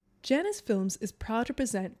Janus Films is proud to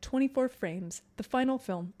present 24 Frames, the final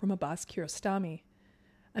film from Abbas Kiarostami.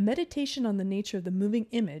 A meditation on the nature of the moving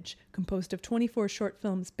image composed of 24 short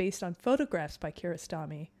films based on photographs by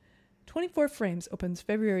Kiarostami. 24 Frames opens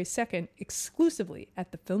February 2nd exclusively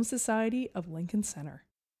at the Film Society of Lincoln Center.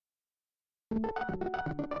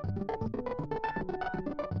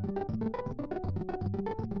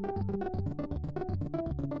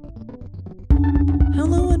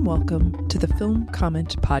 Hello and welcome to the Film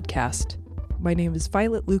Comment Podcast. My name is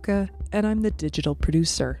Violet Luca and I'm the digital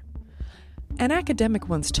producer. An academic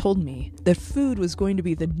once told me that food was going to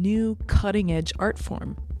be the new cutting-edge art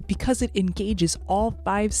form because it engages all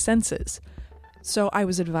 5 senses. So I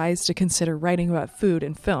was advised to consider writing about food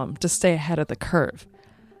in film to stay ahead of the curve.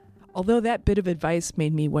 Although that bit of advice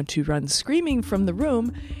made me want to run screaming from the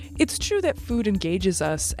room, it's true that food engages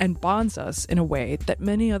us and bonds us in a way that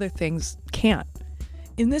many other things can't.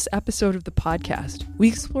 In this episode of the podcast, we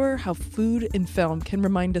explore how food in film can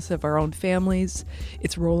remind us of our own families,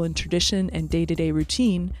 its role in tradition and day-to-day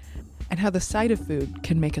routine, and how the sight of food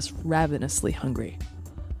can make us ravenously hungry.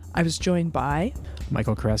 I was joined by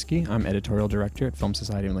Michael Koresky. I'm Editorial Director at Film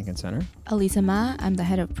Society of Lincoln Center. Aliza Ma. I'm the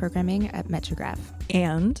Head of Programming at Metrograph.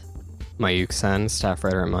 And Mayukh Sen, staff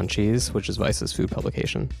writer at Munchies, which is Vice's food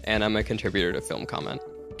publication. And I'm a contributor to Film Comment.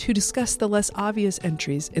 to discuss the less obvious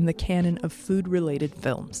entries in the canon of food-related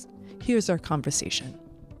films. Here's our conversation.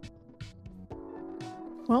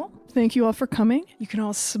 Well, thank you all for coming. You can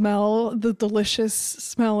all smell the delicious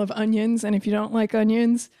smell of onions, and if you don't like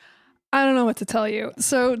onions, I don't know what to tell you.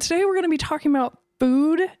 So today we're going to be talking about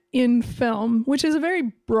food in film, which is a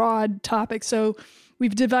very broad topic. So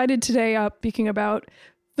we've divided today up speaking about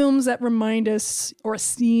films that remind us, or a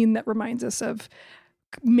scene that reminds us of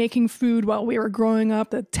making food while we were growing up,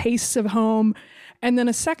 the tastes of home, and then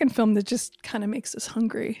a second film that just kind of makes us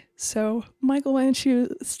hungry. So, Michael, why don't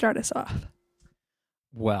you start us off?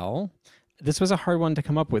 Well, this was a hard one to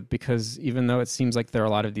come up with because even though it seems like there are a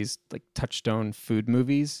lot of these like touchstone food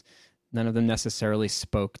movies, none of them necessarily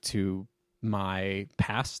spoke to my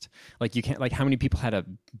past. Like you can't, like how many people had a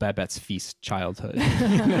Babette's Feast childhood?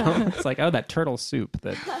 You know? It's like, oh, that turtle soup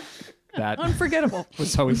that Unforgettable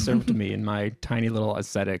was always served to me in my tiny little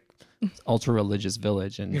ascetic, ultra-religious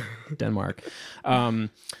village in Denmark.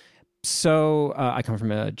 So I come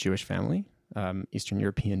from a Jewish family, Eastern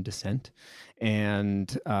European descent.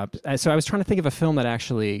 And so I was trying to think of a film that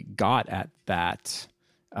actually got at that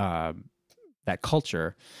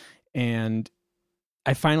culture. And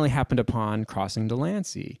I finally happened upon Crossing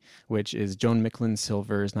Delancey, which is Joan Micklin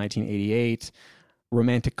Silver's 1988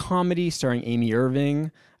 romantic comedy starring Amy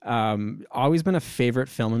Irving. Always been a favorite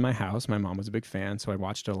film in my house. My mom was a big fan, so I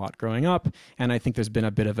watched it a lot growing up. And I think there's been a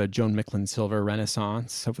bit of a Joan Micklin Silver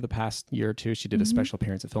renaissance over the past year or two. She did a special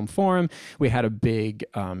appearance at Film Forum. We had a big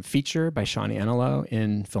feature by Shawnee Anelo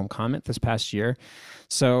in Film Comment this past year.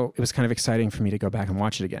 So it was kind of exciting for me to go back and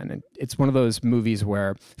watch it again. And it's one of those movies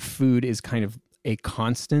where food is kind of a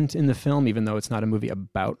constant in the film, even though it's not a movie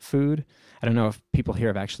about food. I don't know if people here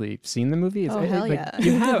have actually seen the movie. Hell yeah.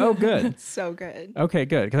 You have? Oh, good. So good. Okay,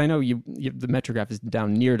 good. Because I know you the Metrograph is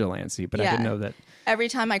down near Delancey, but I didn't know that. Every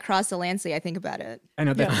time I cross Delancey, I think about it. I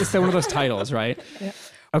know that it's one of those titles, right? Yeah.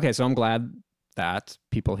 Okay, so I'm glad that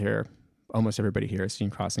people here, almost everybody here, has seen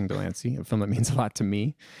Crossing Delancey, a film that means a lot to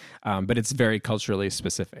me. But it's very culturally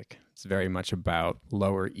specific. It's very much about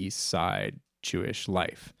Lower East Side Jewish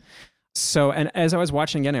life. So, and as I was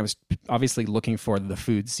watching again, I was obviously looking for the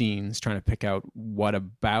food scenes, trying to pick out what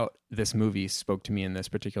about this movie spoke to me in this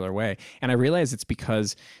particular way. And I realized it's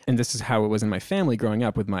because, and this is how it was in my family growing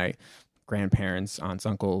up with my grandparents, aunts,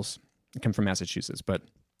 uncles. I come from Massachusetts, but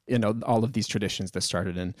you know, all of these traditions that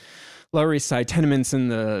started in Lower East Side tenements in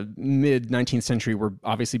the mid-19th century were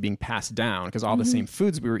obviously being passed down because all the same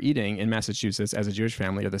foods we were eating in Massachusetts as a Jewish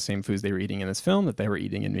family are the same foods they were eating in this film that they were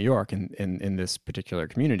eating in New York and in this particular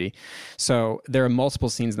community. So there are multiple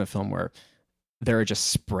scenes in the film where there are just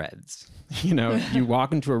spreads. You know, you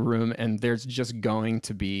walk into a room and there's just going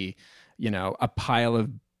to be, you know, a pile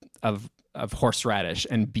of horseradish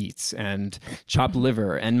and beets and chopped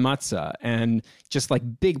liver and matzah and just like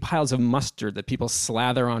big piles of mustard that people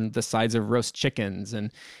slather on the sides of roast chickens. And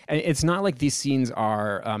it's not like these scenes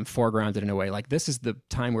are foregrounded in a way like this is the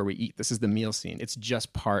time where we eat. This is the meal scene. It's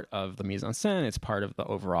just part of the mise en scène. It's part of the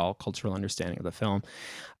overall cultural understanding of the film.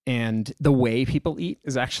 And the way people eat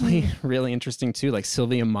is actually really interesting too. Like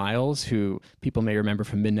Sylvia Miles, who people may remember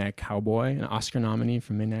from Midnight Cowboy, an Oscar nominee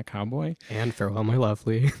from Midnight Cowboy. And Farewell My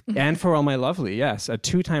Lovely. And Farewell My Lovely, yes. A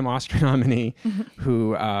 2-time Oscar nominee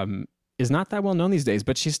who is not that well known these days,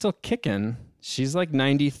 but she's still kicking. She's like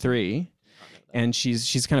 93. And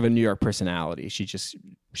she's kind of a New York personality. She just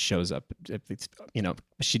shows up.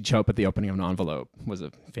 She'd show up at the opening of an envelope was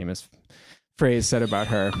a famous phrase said about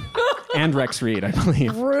her. And Rex Reed, I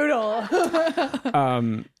believe. Brutal.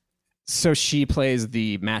 So she plays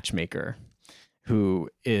the matchmaker who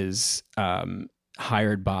is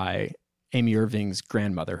hired by Amy Irving's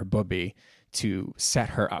grandmother, her booby, to set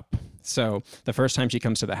her up. So the first time she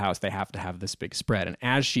comes to the house, they have to have this big spread. And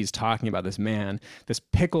as she's talking about this man, this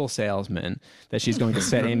pickle salesman that she's going to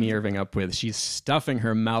set Amy Irving up with, she's stuffing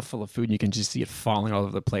her mouth full of food and you can just see it falling all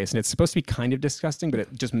over the place. And it's supposed to be kind of disgusting, but it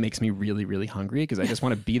just makes me really, really hungry because I just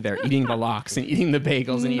want to be there eating the lox and eating the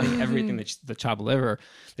bagels and eating everything the chopped liver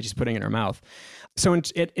that she's putting in her mouth. So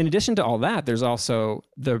in addition to all that, there's also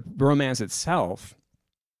the romance itself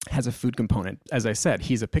has a food component. As I said,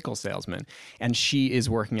 he's a pickle salesman, and she is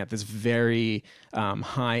working at this very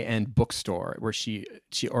high-end bookstore where she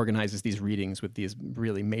organizes these readings with these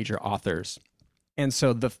really major authors. And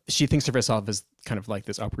so she thinks of herself as kind of like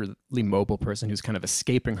this upwardly mobile person who's kind of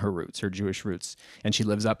escaping her roots, her Jewish roots, and she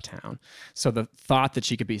lives uptown. So the thought that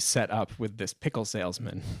she could be set up with this pickle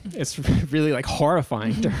salesman is really like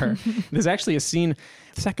horrifying to her. There's actually a scene,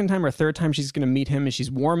 the second time or third time she's going to meet him, and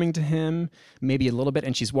she's warming to him, maybe a little bit,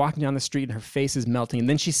 and she's walking down the street and her face is melting, and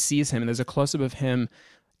then she sees him, and there's a close-up of him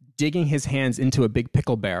digging his hands into a big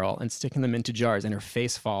pickle barrel and sticking them into jars, and her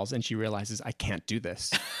face falls and she realizes, I can't do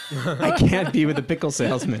this. I can't be with a pickle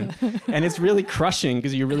salesman. And it's really crushing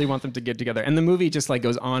because you really want them to get together. And the movie just like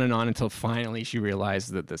goes on and on until finally she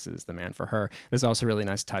realizes that this is the man for her. There's also a really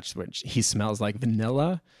nice touch which he smells like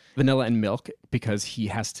vanilla and milk because he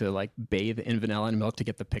has to like bathe in vanilla and milk to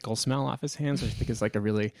get the pickle smell off his hands, which I think is like a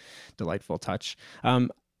really delightful touch.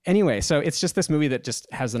 Anyway, so it's just this movie that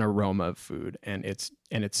just has an aroma of food, and it's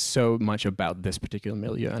so much about this particular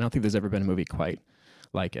milieu. I don't think there's ever been a movie quite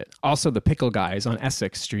like it. Also, the Pickle Guys on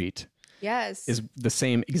Essex Street is the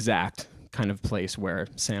same exact kind of place where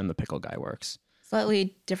Sam the Pickle Guy works.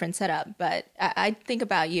 Slightly different setup, but I think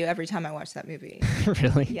about you every time I watch that movie.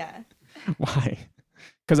 Really? Yeah. Why?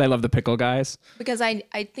 Because I love the Pickle Guys? Because I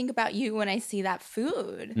think about you when I see that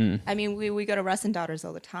food. I mean, we go to Russ and Daughters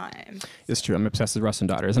all the time. It's true. I'm obsessed with Russ and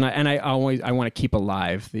Daughters. And I want to keep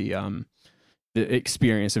alive the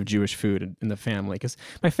experience of Jewish food in the family. Because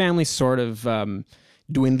my family's sort of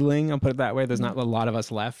dwindling, I'll put it that way. There's not a lot of us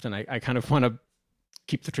left. And I kind of want to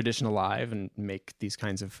keep the tradition alive and make these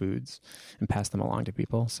kinds of foods and pass them along to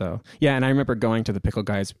people. So yeah, and I remember going to the Pickle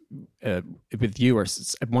Guys with you or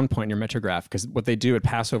at one point near Metrograph, because what they do at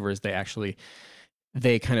Passover is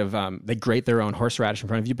they grate their own horseradish in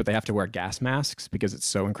front of you, but they have to wear gas masks because it's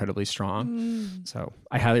so incredibly strong. So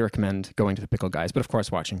I highly recommend going to the Pickle Guys, but of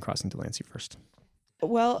course watching Crossing Delancey first.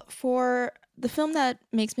 Well, for the film that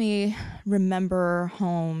makes me remember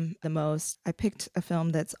home the most, I picked a film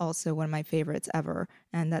that's also one of my favorites ever,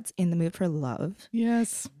 and that's In the Mood for Love.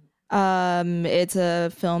 Yes. It's a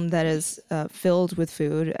film that is filled with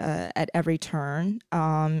food at every turn,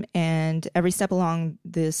 and every step along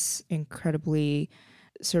this incredibly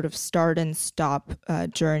sort of start and stop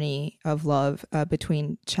journey of love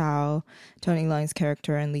between Chow, Tony Leung's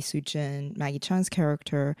character, and Lee Soo-jin, Maggie Cheung's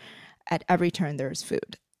character. At every turn, there's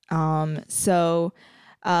food. So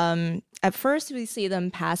at first, we see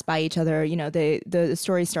them pass by each other. You know, the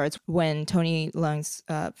story starts when Tony Leung's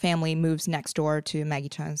family moves next door to Maggie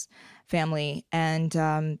Cheung's family, and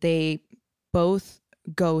they both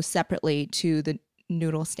go separately to the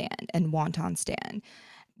noodle stand and wonton stand,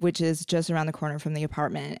 which is just around the corner from the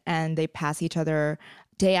apartment. And they pass each other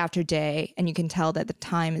day after day, and you can tell that the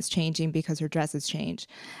time is changing because her dress has changed,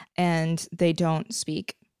 and they don't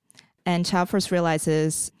speak. And Chow first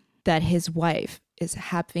realizes that his wife is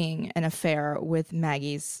having an affair with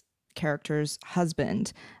Maggie's character's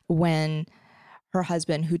husband when her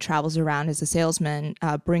husband, who travels around as a salesman,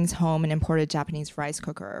 brings home an imported Japanese rice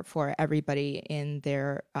cooker for everybody in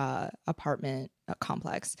their apartment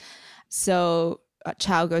complex. So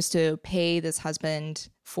Chow goes to pay this husband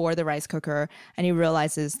for the rice cooker, and he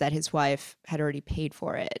realizes that his wife had already paid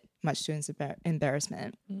for it, much to his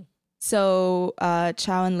embarrassment. So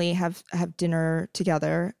Chow and Lee have dinner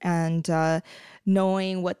together, and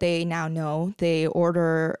knowing what they now know, they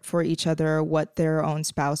order for each other what their own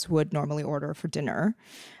spouse would normally order for dinner.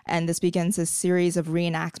 And this begins a series of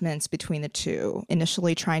reenactments between the two,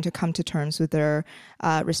 initially trying to come to terms with their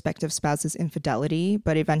respective spouses' infidelity,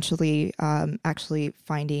 but eventually actually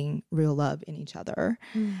finding real love in each other.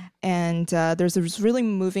 And there's this really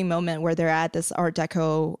moving moment where they're at this Art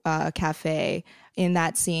Deco cafe in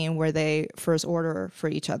that scene where they first order for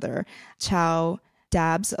each other. Chow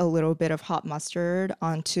dabs a little bit of hot mustard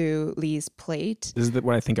onto Lee's plate. This is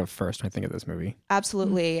what I think of first when I think of this movie.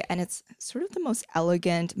 Absolutely. And it's sort of the most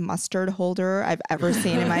elegant mustard holder I've ever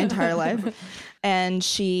seen in my entire life. And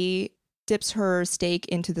she dips her steak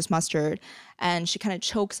into this mustard and she kind of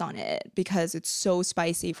chokes on it because it's so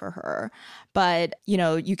spicy for her. But, you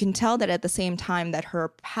know, you can tell that at the same time that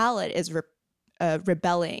her palate is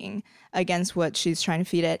rebelling against what she's trying to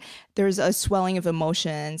feed it. There's a swelling of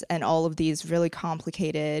emotions and all of these really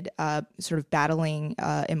complicated sort of battling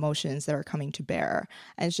emotions that are coming to bear.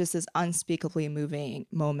 And it's just this unspeakably moving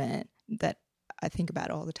moment that I think about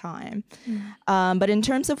all the time. But in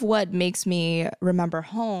terms of what makes me remember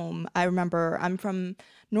home, I remember I'm from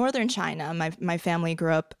northern China. My family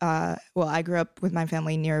grew up, I grew up with my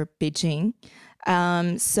family near Beijing.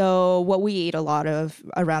 So what we eat a lot of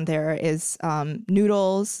around there is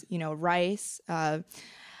noodles, you know, rice.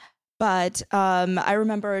 But I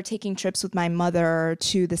remember taking trips with my mother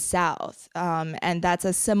to the South, and that's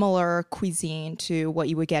a similar cuisine to what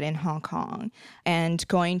you would get in Hong Kong, and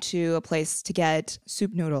going to a place to get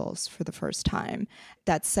soup noodles for the first time.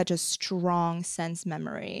 That's such a strong sense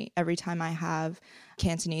memory. Every time I have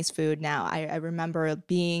Cantonese food now, I remember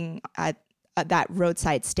being at that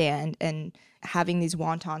roadside stand and having these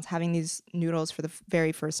wontons, having these noodles for the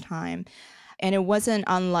very first time. And it wasn't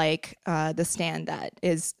unlike the stand that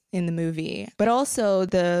is in the movie, but also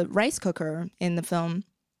the rice cooker in the film.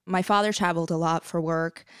 My father traveled a lot for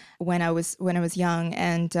work when I was young,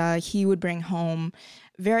 and he would bring home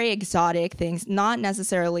very exotic things, not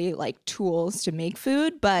necessarily like tools to make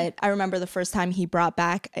food, but I remember the first time he brought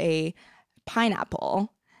back a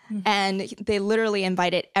pineapple. And they literally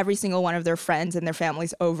invited every single one of their friends and their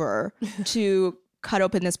families over to cut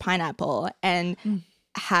open this pineapple and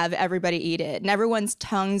have everybody eat it. And everyone's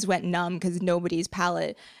tongues went numb because nobody's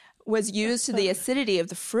palate was used to the acidity of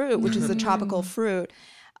the fruit, which is a tropical fruit.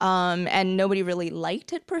 And nobody really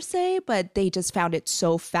liked it per se, but they just found it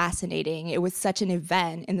so fascinating. It was such an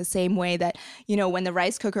event in the same way that, you know, when the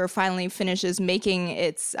rice cooker finally finishes making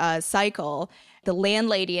its cycle, the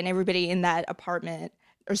landlady and everybody in that apartment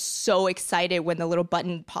are so excited when the little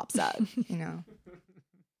button pops up, you know.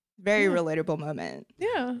 Very relatable moment.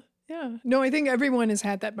 Yeah. Yeah. No, I think everyone has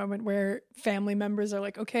had that moment where family members are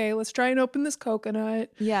like, okay, let's try and open this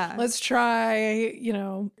coconut. Yeah. Let's try, you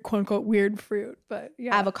know, quote unquote weird fruit. But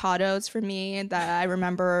yeah. Avocados for me, that I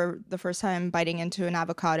remember the first time biting into an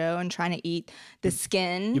avocado and trying to eat the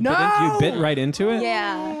skin. You bit right into it?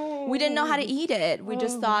 Yeah. We didn't know how to eat it. We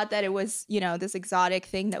just thought that it was, you know, this exotic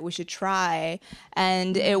thing that we should try.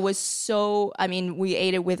 And it was so, I mean, we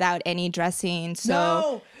ate it without any dressing.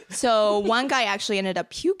 So one guy actually ended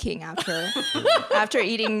up puking after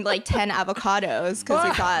eating like 10 avocados because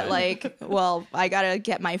he thought like, well, I got to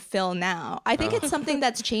get my fill now. I think it's something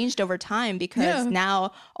that's changed over time because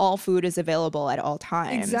now all food is available at all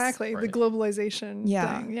times. Exactly. Right. The globalization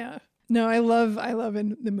thing. Yeah. No, I love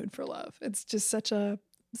In the Mood for Love. It's just such a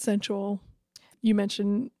sensual. You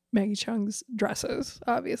mentioned Maggie Cheung's dresses,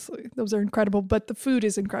 obviously. Those are incredible, but the food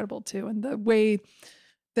is incredible too. And the way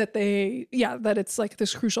that that it's like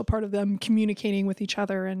this crucial part of them communicating with each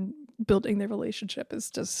other and building their relationship is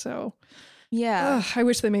just so. Yeah. I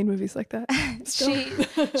wish they made movies like that.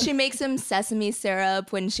 She makes him sesame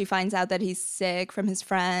syrup when she finds out that he's sick from his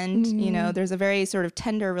friend. You know, there's a very sort of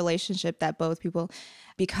tender relationship that both people,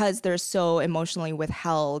 because they're so emotionally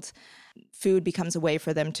withheld, food becomes a way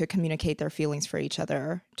for them to communicate their feelings for each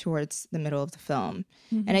other towards the middle of the film.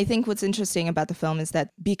 And I think what's interesting about the film is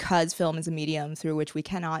that because film is a medium through which we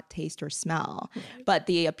cannot taste or smell, but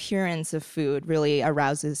the appearance of food really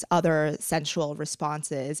arouses other sensual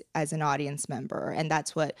responses as an audience member. And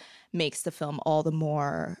that's what makes the film all the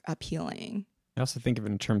more appealing. I also think of it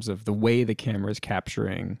in terms of the way the camera is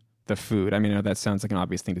capturing the food. I mean, I know that sounds like an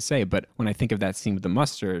obvious thing to say, but when I think of that scene with the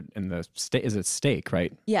mustard and the is it steak,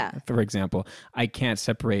 right? Yeah. For example, I can't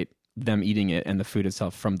separate them eating it and the food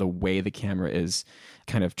itself from the way the camera is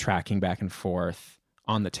kind of tracking back and forth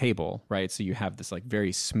on the table, right? So you have this like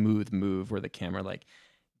very smooth move where the camera like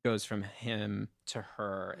goes from him to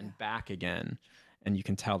her and back again. And you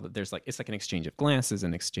can tell that there's like, it's like an exchange of glances,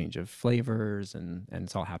 an exchange of flavors, and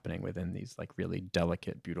it's all happening within these like really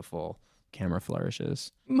delicate, beautiful camera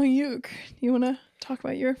flourishes. Mayukh, you want to talk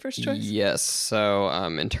about your first choice? Yes. So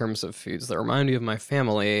in terms of foods that remind me of my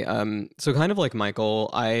family, so kind of like Michael,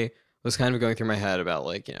 I was kind of going through my head about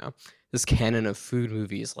like, you know, this canon of food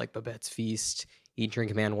movies like Babette's Feast, Eat,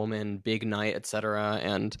 Drink, Man, Woman, Big Night, etc.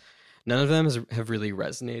 And none of them have really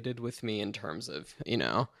resonated with me in terms of, you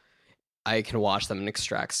know, I can watch them and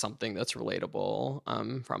extract something that's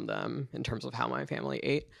relatable from them in terms of how my family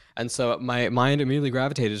ate. And so my mind immediately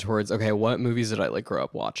gravitated towards, okay, what movies did I like grow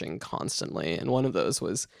up watching constantly? And one of those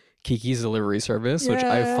was Kiki's Delivery Service, which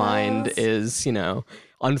I find is, you know,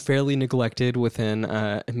 unfairly neglected within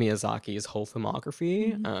Miyazaki's whole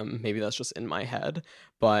filmography. Maybe that's just in my head.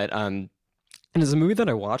 But and it's a movie that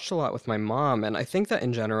I watched a lot with my mom. And I think that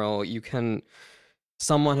in general,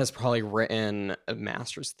 someone has probably written a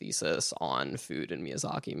master's thesis on food in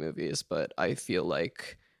Miyazaki movies, but I feel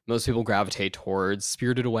like most people gravitate towards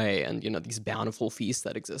Spirited Away and, you know, these bountiful feasts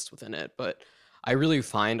that exist within it. But I really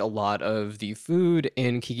find a lot of the food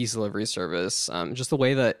in Kiki's Delivery Service, just the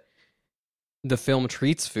way that the film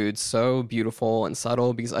treats food so beautiful and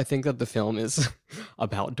subtle, because I think that the film is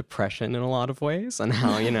about depression in a lot of ways and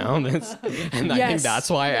how, you know, this, and I think that's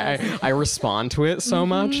why I respond to it so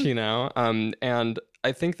much, you know, and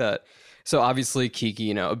I think that, so obviously Kiki,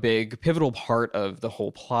 you know, a big pivotal part of the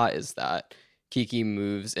whole plot is that Kiki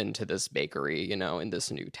moves into this bakery, you know, in this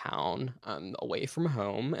new town, away from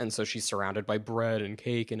home. And so she's surrounded by bread and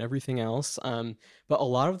cake and everything else. But a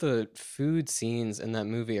lot of the food scenes in that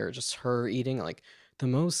movie are just her eating like the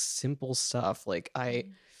most simple stuff. Like you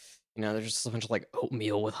know, there's just a bunch of like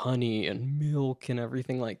oatmeal with honey and milk and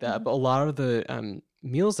everything like that. But a lot of the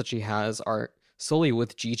meals that she has are solely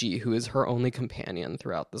with Gigi, who is her only companion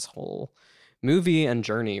throughout this whole movie and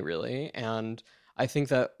journey, really. And I think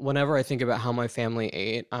that whenever I think about how my family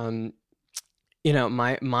ate, you know,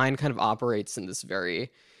 my mind kind of operates in this very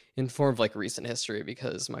informed, like, recent history,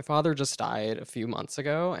 because my father just died a few months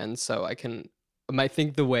ago. And so I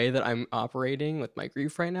think the way that I'm operating with my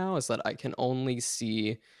grief right now is that I can only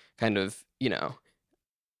see kind of, you know,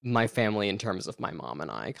 my family in terms of my mom and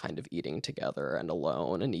I kind of eating together and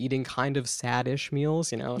alone and eating kind of sad-ish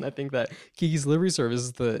meals, you know. And I think that Kiki's Delivery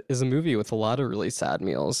Service is a movie with a lot of really sad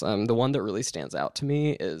meals. The one that really stands out to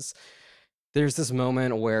me is there's this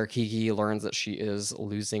moment where Kiki learns that she is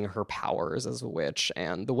losing her powers as a witch,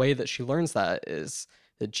 and the way that she learns that is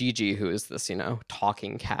that Gigi, who is this, you know,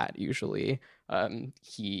 talking cat usually,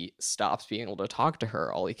 he stops being able to talk to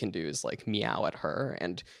her. All he can do is like meow at her,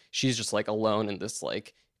 and she's just like alone in this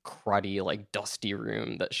like cruddy, like dusty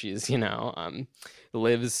room that she's, you know,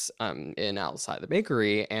 lives in outside the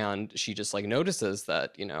bakery. And she just like notices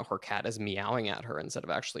that, you know, her cat is meowing at her instead of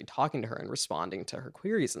actually talking to her and responding to her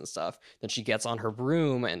queries and stuff. Then she gets on her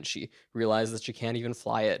broom and she realizes that she can't even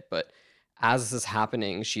fly it. But as this is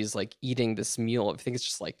happening, she's like eating this meal. I think it's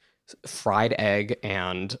just like fried egg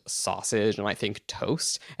and sausage and I think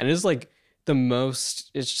toast. And it is like it's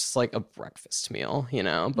just like a breakfast meal, you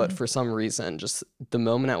know, but for some reason, just the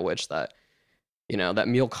moment at which that, you know, that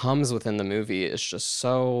meal comes within the movie is just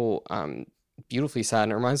so beautifully sad.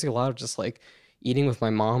 And it reminds me a lot of just like eating with my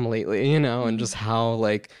mom lately, you know, and just how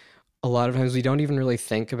like a lot of times we don't even really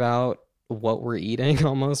think about what we're eating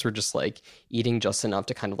almost. We're just like eating just enough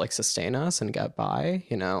to kind of like sustain us and get by,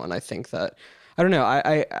 you know. And I think that, I don't know,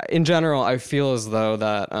 I in general, I feel as though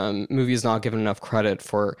that movie is not given enough credit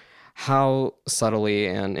for how subtly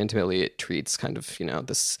and intimately it treats kind of, you know,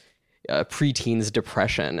 this preteen's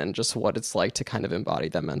depression and just what it's like to kind of embody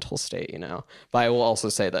that mental state, you know. But I will also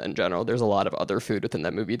say that in general, there's a lot of other food within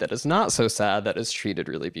that movie that is not so sad, that is treated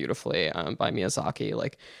really beautiful by Miyazaki.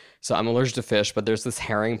 Like, so I'm allergic to fish, but there's this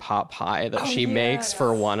herring pot pie that she makes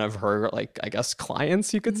for one of her, like, I guess,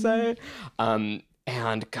 clients, you could say.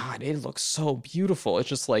 And God, it looks so beautiful. It's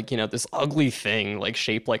just like, you know, this ugly thing, like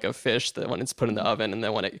shaped like a fish that when it's put in the oven and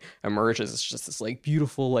then when it emerges, it's just this like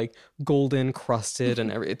beautiful, like golden crusted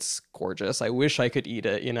and it's gorgeous. I wish I could eat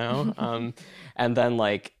it, you know? And then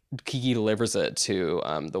like Kiki delivers it to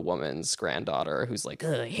the woman's granddaughter who's like,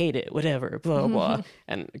 I hate it, whatever, blah, blah.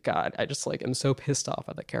 And God, I just like, I'm so pissed off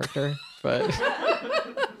at that character. But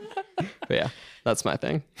yeah, that's my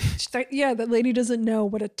thing. Yeah, that lady doesn't know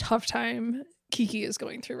what a tough time Kiki is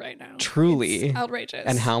going through right now. Truly. It's outrageous.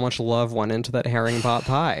 And how much love went into that herring pot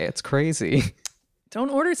pie. It's crazy. Don't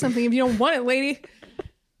order something if you don't want it, lady.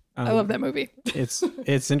 I love that movie.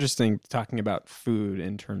 It's interesting talking about food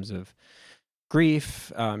in terms of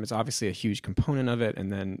grief. It's obviously a huge component of it. And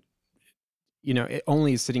then, you know,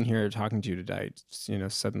 only sitting here talking to you today, you know,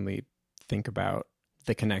 suddenly think about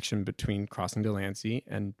the connection between Crossing Delancey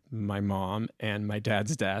and my mom and my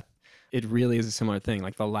dad's death. It really is a similar thing.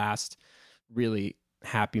 Like the last really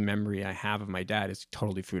happy memory I have of my dad is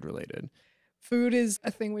totally food related. Food is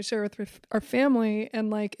a thing we share with our family, and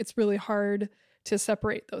like it's really hard to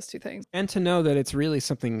separate those two things. And to know that it's really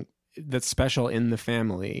something that's special in the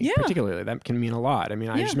family, particularly, that can mean a lot. I mean,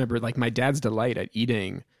 I just remember like my dad's delight at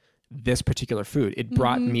eating this particular food. It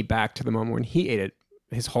brought me back to the moment when he ate it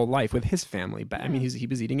his whole life with his family. But I mean, he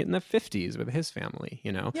was eating it in the 50s with his family,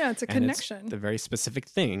 you know? Yeah, it's a And connection. It's the very specific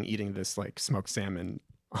thing, eating this like smoked salmon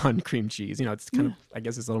on cream cheese. You know, it's kind of, I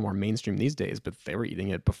guess it's a little more mainstream these days, but they were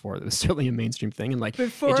eating it before. It was certainly a mainstream thing. And like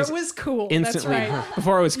Before it was cool. Instantly, That's right.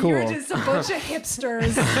 before it was cool. You're just a bunch of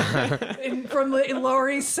hipsters from the Lower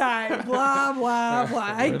East Side. Blah, blah, blah.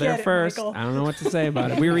 I We were get there it, first. Michael. I don't know what to say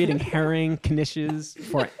about it. We were eating herring, knishes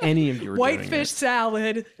before any of you were doing Whitefish it.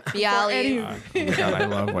 salad. Bialy. Oh my God, I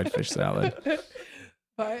love whitefish salad.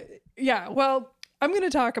 But yeah, well, I'm going to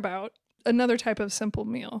talk about another type of simple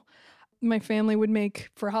meal. My family would make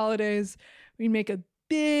for holidays. We'd make a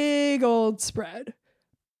big old spread.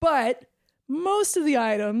 But most of the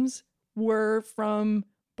items were from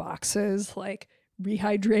boxes, like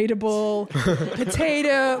rehydratable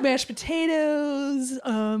mashed potatoes,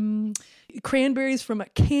 cranberries from a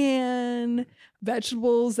can,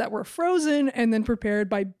 vegetables that were frozen and then prepared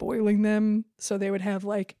by boiling them so they would have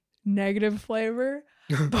like negative flavor.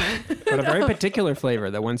 But a very particular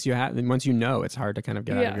flavor that once you know, it's hard to kind of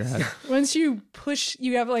get out of your head. Once you push,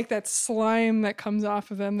 you have like that slime that comes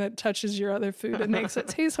off of them that touches your other food and makes it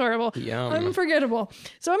taste horrible. Yum. Unforgettable.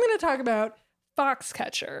 So I'm going to talk about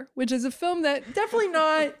Foxcatcher, which is a film that definitely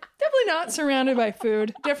not surrounded by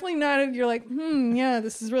food. Definitely not, you're like, yeah,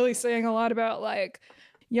 this is really saying a lot about like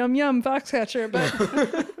yum yum Foxcatcher,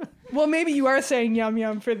 but well, maybe you are saying yum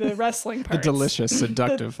yum for the wrestling part. The delicious,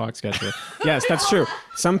 seductive Foxcatcher. Yes, that's true.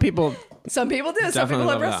 Some people do. Some people Definitely have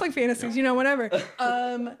love wrestling that. fantasies, whatever.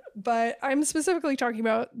 But I'm specifically talking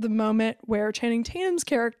about the moment where Channing Tatum's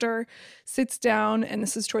character sits down, and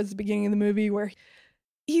this is towards the beginning of the movie, where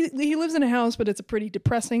he lives in a house, but it's a pretty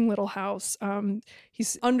depressing little house.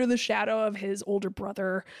 He's under the shadow of his older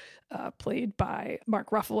brother, played by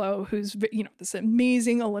Mark Ruffalo, who's this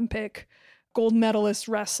amazing Olympic gold medalist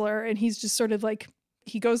wrestler, and he's just sort of like,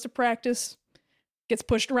 he goes to practice, gets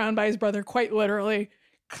pushed around by his brother quite literally,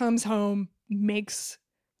 comes home, makes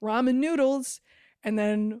ramen noodles, and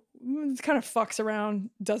then kind of fucks around,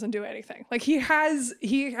 doesn't do anything. Like he has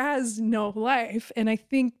no life. And I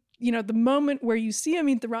think, the moment where you see him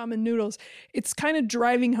eat the ramen noodles, it's kind of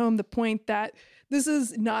driving home the point that this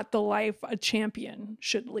is not the life a champion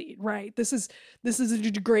should lead, right? This is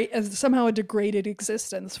somehow a degraded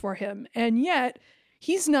existence for him. And yet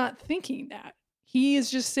he's not thinking that. He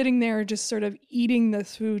is just sitting there, just sort of eating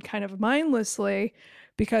this food kind of mindlessly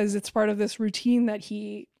because it's part of this routine that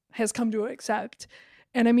he has come to accept.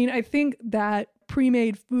 And I mean, I think that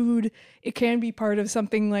pre-made food, it can be part of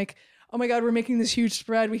something like, oh my God, we're making this huge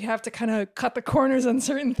spread. We have to kind of cut the corners on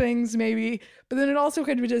certain things maybe. But then it also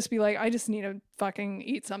could just be like, I just need to fucking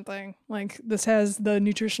eat something. Like this has the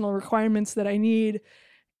nutritional requirements that I need.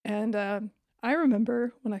 And I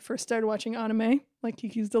remember when I first started watching anime, like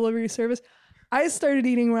Kiki's Delivery Service, I started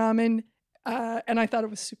eating ramen and I thought it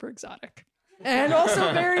was super exotic. And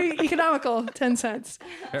also very economical, 10 cents.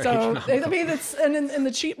 Very so, economical. I mean, it's, and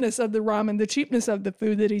the cheapness of the ramen, the cheapness of the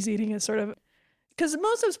food that he's eating is sort of, because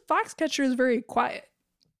most of Foxcatcher is very quiet.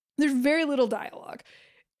 There's very little dialogue.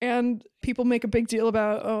 And people make a big deal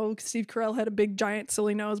about, oh, Steve Carell had a big, giant,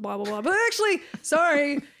 silly nose, blah, blah, blah. But actually,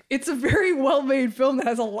 sorry, it's a very well-made film that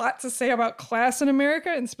has a lot to say about class in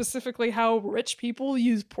America and specifically how rich people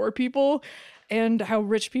use poor people and how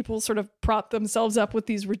rich people sort of prop themselves up with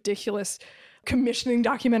these ridiculous commissioning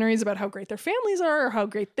documentaries about how great their families are, or how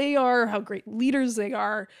great they are, or how great leaders they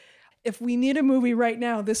are. If we need a movie right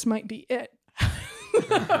now, this might be it.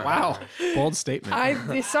 Wow. Bold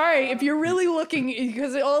statement. Sorry, if you're really looking,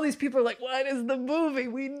 because all these people are like, what is the movie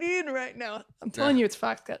we need right now? I'm telling you, it's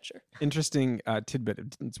Foxcatcher. Interesting tidbit.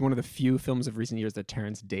 It's one of the few films of recent years that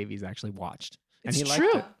Terrence Davies actually watched. And It's he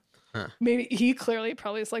true. liked it. Maybe he clearly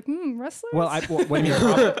probably is like, wrestlers? Well, what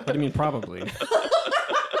do you mean probably?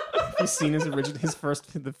 You've seen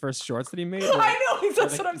the first shorts that he made? I know,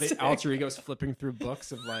 that's what I'm the saying. alter ego's flipping through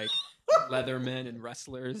books of like leathermen and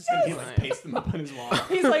wrestlers, and he like pastes them up on his wall.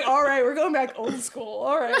 He's like, all right, we're going back old school.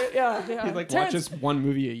 All right, yeah. He like Terrence- watches one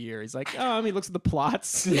movie a year. He's like, he looks at the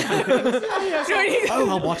plots. Oh,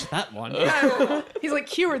 I'll watch that one. He's like,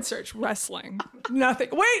 keyword search, wrestling. Nothing.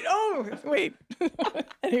 Wait.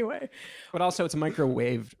 Anyway. But also, it's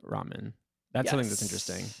microwaved ramen. That's something that's Yes.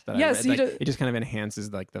 interesting. That Yes, I read. you Like, it just kind of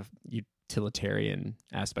enhances like the utilitarian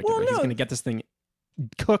aspect Well, of it. He's no. going to get this thing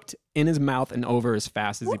cooked in his mouth and over as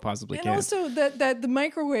fast as he possibly And can. also that the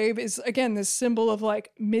microwave is, again, this symbol of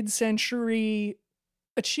like mid-century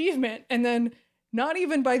achievement. And then not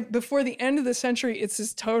even before the end of the century, it's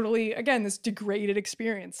this totally, again, this degraded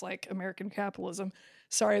experience like American capitalism.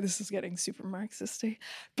 Sorry, this is getting super Marxist-y.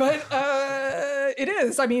 But it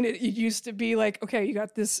is. I mean, it used to be like, okay, you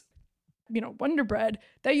got this, Wonder Bread.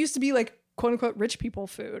 That used to be like quote unquote rich people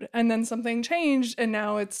food. And then something changed, and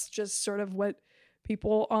now it's just sort of what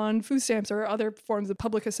people on food stamps or other forms of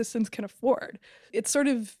public assistance can afford. It's sort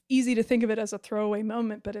of easy to think of it as a throwaway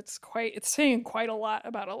moment, but it's saying quite a lot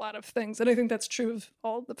about a lot of things. And I think that's true of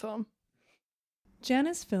all of the film.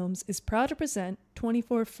 Janus Films is proud to present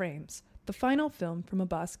 24 Frames, the final film from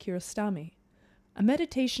Abbas Kiarostami. A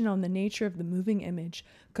meditation on the nature of the moving image,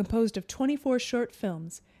 composed of 24 short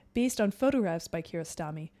films based on photographs by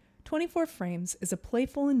Kiarostami. 24 Frames is a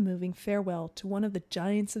playful and moving farewell to one of the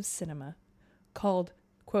giants of cinema. Called,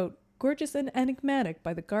 quote, gorgeous and enigmatic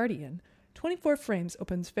by The Guardian, 24 Frames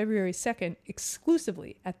opens February 2nd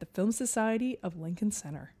exclusively at the Film Society of Lincoln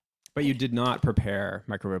Center. But you did not prepare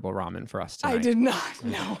microwavable ramen for us tonight. I did not,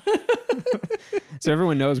 no. So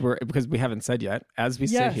everyone knows because we haven't said yet, as we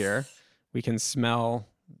sit Yes. here, we can smell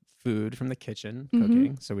food from the kitchen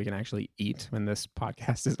cooking, so we can actually eat when this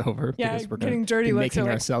podcast is over. Yeah, because we're getting dirty looks making are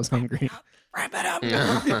like, ourselves hungry. Wrap it up.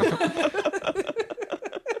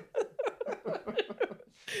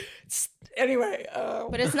 Anyway,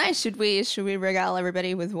 But it's nice. Should we regale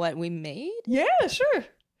everybody with what we made? yeah, sure.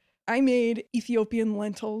 I made Ethiopian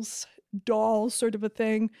lentils, dal sort of a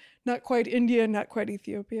thing. Not quite India, not quite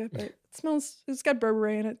Ethiopia, but it's got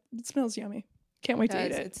berbere in it. It smells yummy. Can't wait to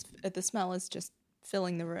eat it. The smell is just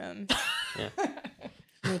filling the room,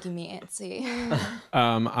 making me antsy.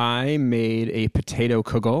 I made a potato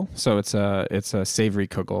kugel, so it's a savory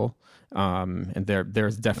kugel. And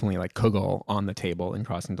there's definitely like kugel on the table in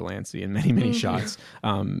Crossing Delancey in many shots.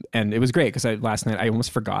 And it was great because last night I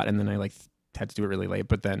almost forgot, and then I had to do it really late.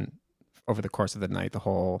 But then over the course of the night, the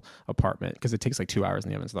whole apartment, because it takes like 2 hours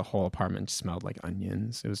in the oven, so the whole apartment smelled like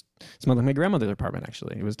onions. It smelled like my grandmother's apartment,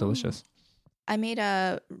 actually. It was delicious. I made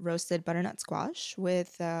a roasted butternut squash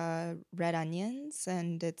with red onions,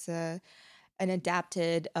 and it's an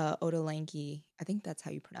adapted Ottolenghi, I think that's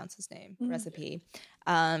how you pronounce his name, recipe.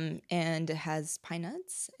 And it has pine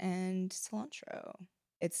nuts and cilantro.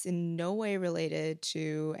 It's in no way related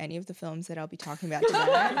to any of the films that I'll be talking about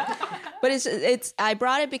today. But I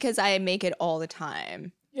brought it because I make it all the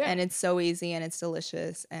time. Yeah. And it's so easy and it's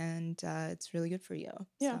delicious and it's really good for you.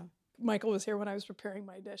 Yeah. So. Michael was here when I was preparing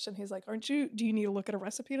my dish, and he's like, do you need to look at a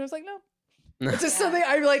recipe? And I was like, no. It's just something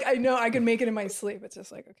I know I can make it in my sleep. It's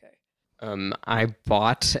just like, okay. I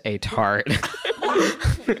bought a tart.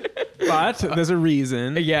 But there's a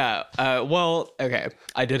reason. Yeah. Well, okay.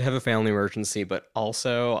 I did have a family emergency, but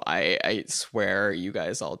also I swear you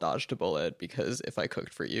guys all dodged a bullet, because if I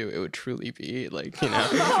cooked for you, it would truly be like,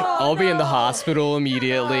 I'll be in the hospital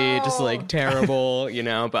immediately, just like terrible,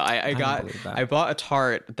 But I bought a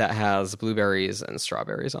tart that has blueberries and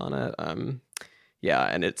strawberries on it. Yeah,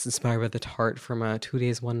 and it's inspired by the tart from 2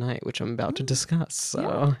 Days, One Night, which I'm about to discuss. So,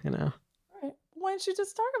 All right. Why don't you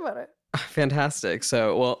just talk about it? Fantastic.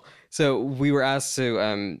 So we were asked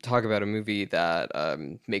to talk about a movie that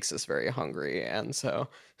makes us very hungry, and so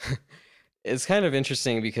it's kind of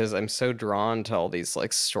interesting because I'm so drawn to all these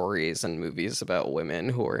like stories and movies about women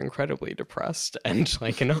who are incredibly depressed, and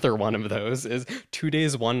like another one of those is 2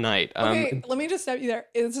 Days, One Night. Okay, let me just stop you there.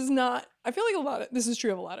 This is not. I feel like this is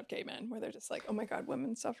true of a lot of gay men, where they're just like, "Oh my God,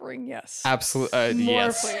 women suffering." Yes, absolutely. More,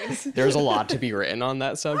 yes, please. There's a lot to be written on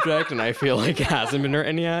that subject, and I feel like it hasn't been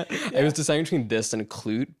written yet. Yeah. I was deciding between this and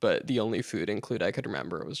Clute, but the only food in Clute I could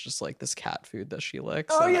remember was just like this cat food that she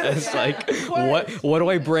licks. Oh, and yeah. It's like, what do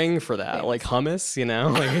I bring for that? Like hummus,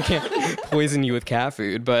 Like I can't poison you with cat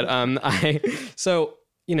food. But I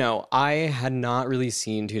had not really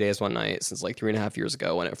seen 2 Days, One Night since like 3.5 years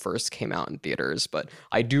ago when it first came out in theaters. But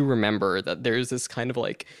I do remember that there's this kind of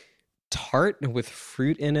like tart with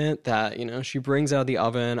fruit in it that, she brings out of the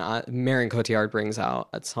oven. Marion Cotillard brings out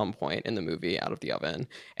at some point in the movie out of the oven.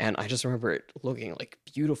 And I just remember it looking like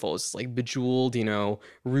beautiful. It's like bejeweled,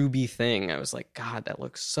 ruby thing. I was like, God, that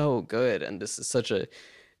looks so good. And this is such a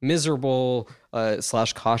miserable /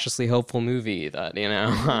 cautiously hopeful movie that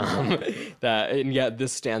and yet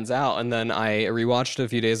this stands out. And then I rewatched it a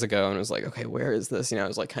few days ago and was like, okay, where is this? I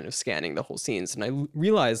was like kind of scanning the whole scenes, and I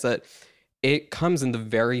realized that it comes in the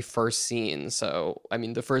very first scene. So I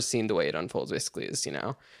mean, the first scene, the way it unfolds basically is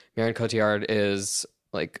Marion Cotillard is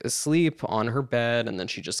like asleep on her bed, and then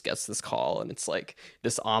she just gets this call, and it's like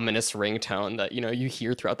this ominous ringtone that you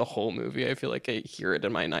hear throughout the whole movie. I feel like I hear it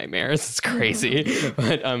in my nightmares. It's crazy.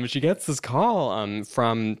 But she gets this call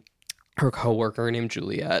from her coworker named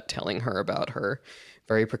Juliet, telling her about her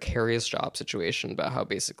very precarious job situation about how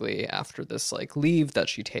basically after this like leave that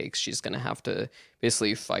she takes, she's going to have to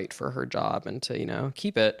basically fight for her job and to, you know,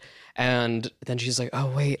 keep it. And then she's like,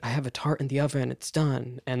 oh, wait, I have a tart in the oven. It's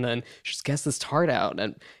done. And then she just gets this tart out.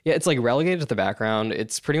 And yeah, it's like relegated to the background.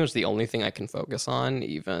 It's pretty much the only thing I can focus on,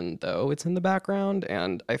 even though it's in the background.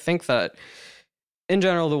 And I think that in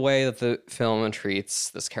general, the way that the film treats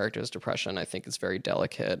this character's depression, I think is very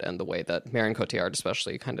delicate. And the way that Marion Cotillard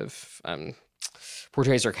especially kind of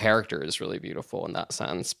portrays her character is really beautiful in that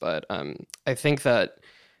sense. But I think that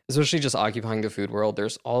especially just occupying the food world,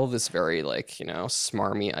 there's all this very like, you know,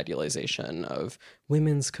 smarmy idealization of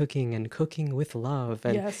women's cooking and cooking with love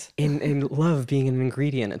and Yes. in love being an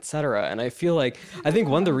ingredient, etc. And I feel like, I think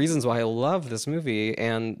one of the reasons why I love this movie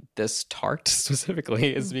and this tart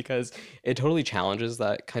specifically is because it totally challenges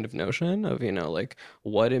that kind of notion of, you know, like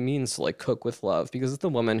what it means to like cook with love, because it's the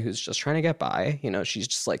woman who's just trying to get by, you know, she's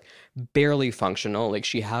just like barely functional. Like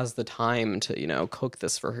she has the time to, you know, cook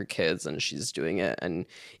this for her kids and she's doing it. And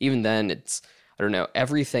even then it's, I don't know,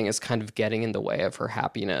 everything is kind of getting in the way of her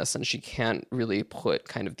happiness, and she can't really put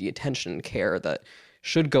kind of the attention and care that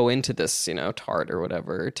should go into this, you know, tart or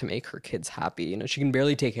whatever to make her kids happy. You know, she can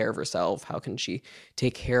barely take care of herself. How can she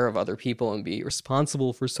take care of other people and be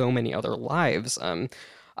responsible for so many other lives?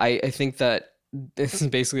 I think that this is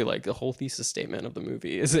basically like the whole thesis statement of the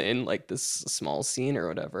movie is in like this small scene or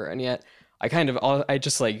whatever. And yet I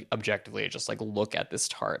just like objectively just like look at this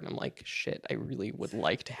tart and I'm like, shit, I really would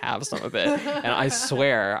like to have some of it. And I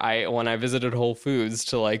swear, when I visited Whole Foods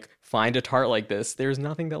to like find a tart like this, there's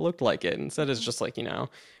nothing that looked like it. Instead, it's just like, you know,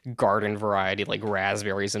 garden variety, like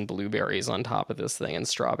raspberries and blueberries on top of this thing and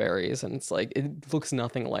strawberries. And it's like, it looks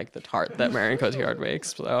nothing like the tart that Marion Cotillard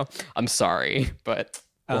makes. So I'm sorry, but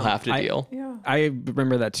we'll have to deal. Yeah. I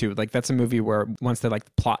remember that too. Like that's a movie where once the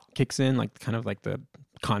like plot kicks in, like kind of like the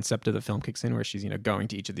concept of the film kicks in, where she's, you know, going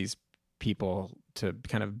to each of these people to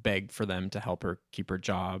kind of beg for them to help her keep her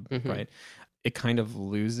job, right? It kind of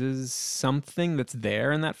loses something that's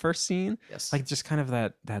there in that first scene. Yes. Like just kind of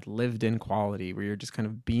that lived in quality where you're just kind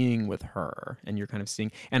of being with her and you're kind of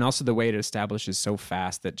seeing, and also the way it establishes so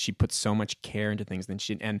fast that she puts so much care into things. Then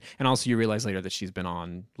and also you realize later that she's been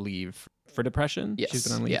on leave for depression. Yes. She's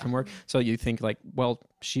been on leave from work. So you think like, well,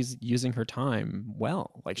 she's using her time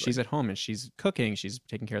well. Like she's at home and she's cooking, she's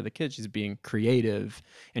taking care of the kids, she's being creative,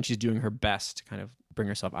 and she's doing her best to kind of bring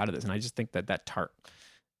herself out of this. And I just think that tart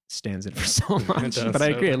stands in for so much. But I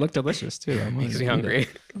agree, it looked delicious too. Makes me hungry.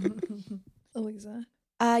 Aliza.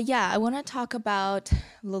 Yeah, I want to talk about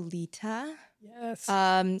Lolita. Yes.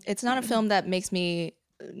 It's not a film that makes me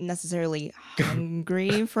necessarily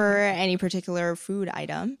hungry for any particular food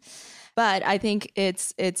item, but I think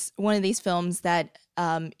it's one of these films that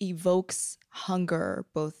evokes hunger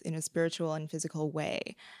both in a spiritual and physical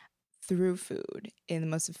way through food in the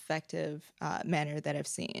most effective manner that I've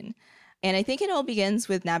seen. And I think it all begins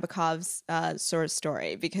with Nabokov's sort of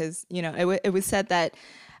story, because, you know, it was said that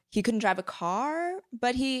he couldn't drive a car,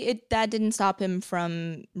 but that didn't stop him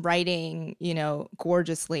from writing, you know,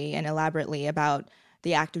 gorgeously and elaborately about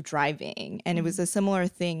the act of driving. And it was a similar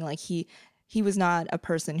thing. Like he was not a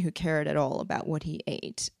person who cared at all about what he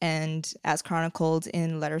ate. And as chronicled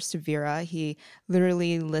in Letters to Vera, he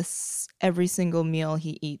literally lists every single meal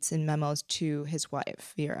he eats in memos to his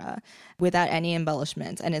wife, Vera, without any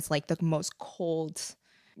embellishments. And it's like the most cold,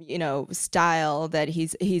 you know, style that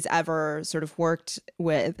he's ever sort of worked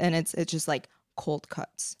with. And it's just like cold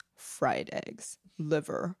cuts, fried eggs,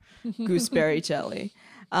 liver, gooseberry jelly.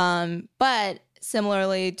 But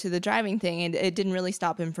similarly to the driving thing, it didn't really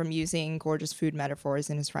stop him from using gorgeous food metaphors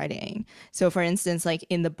in his writing. So for instance, like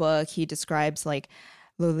in the book, he describes like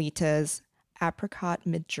Lolita's apricot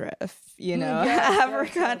midriff, you know,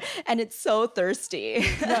 apricot, and it's so thirsty.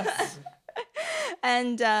 Yes.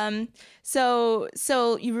 And so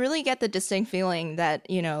you really get the distinct feeling that,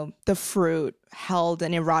 you know, the fruit held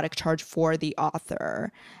an erotic charge for the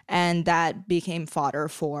author, and that became fodder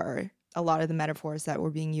for a lot of the metaphors that were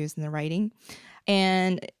being used in the writing.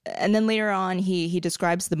 And then later on, he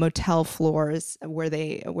describes the motel floors where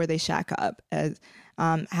they shack up as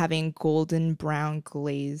having golden brown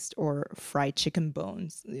glazed or fried chicken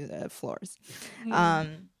bones floors.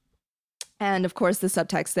 And of course, the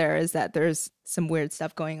subtext there is that there's some weird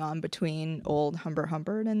stuff going on between old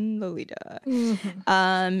Humbert and Lolita.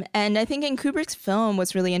 And I think in Kubrick's film,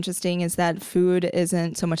 what's really interesting is that food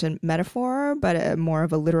isn't so much a metaphor, but more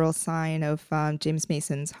of a literal sign of James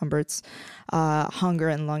Mason's Humbert's hunger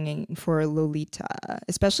and longing for Lolita,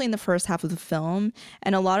 especially in the first half of the film.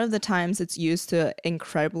 And a lot of the times it's used to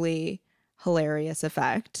incredibly hilarious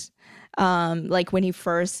effect. Like when he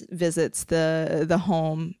first visits the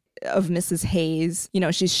home, of Mrs. Hayes. You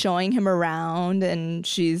know, she's showing him around and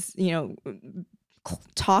she's, you know,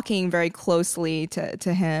 talking very closely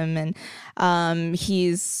to him, and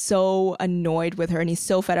he's so annoyed with her and he's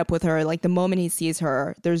so fed up with her. Like the moment he sees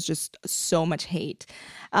her, there's just so much hate.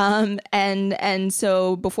 And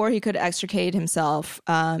so before he could extricate himself,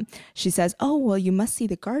 she says, "Oh, well, you must see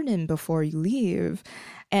the garden before you leave."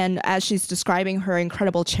 And as she's describing her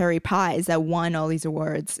incredible cherry pies that won all these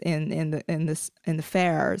awards in the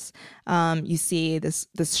fairs, you see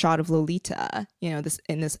this shot of Lolita, you know,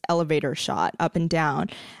 this elevator shot up and down,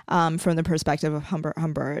 from the perspective of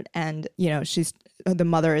Humbert, and you know, the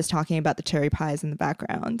mother is talking about the cherry pies in the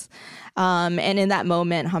background, and in that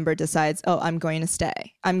moment, Humbert decides, "Oh, I'm going to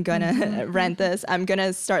stay. I'm gonna rent this. I'm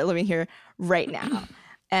gonna start living here right now."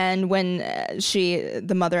 And when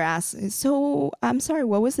the mother asks, "So, I'm sorry,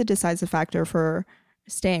 what was the decisive factor for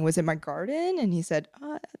staying? Was it my garden?" And he said,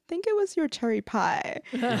 "I think it was your cherry pie."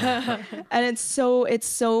 And it's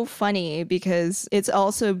so funny because it's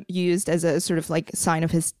also used as a sort of like sign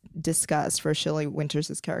of his disgust for Shelley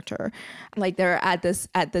Winters' character. Like they're at this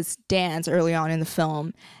dance early on in the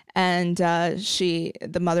film, and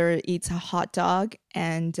the mother eats a hot dog,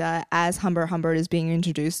 and as Humbert is being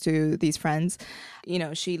introduced to these friends, you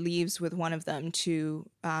know, she leaves with one of them to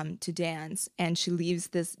dance, and she leaves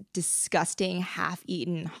this disgusting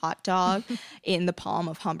half-eaten hot dog in the palm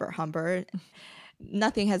of Humbert.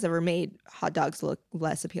 Nothing has ever made hot dogs look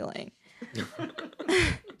less appealing.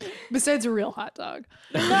 Besides a real hot dog.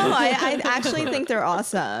 No, I actually think they're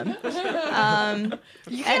awesome.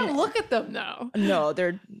 You can't look at them though. No,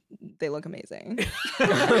 they look amazing.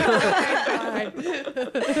 Fine.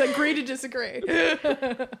 Agree to disagree.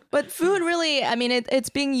 But food really, I mean, it's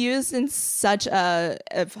being used in such a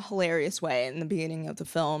hilarious way in the beginning of the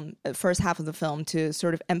film, first half of the film, to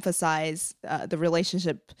sort of emphasize the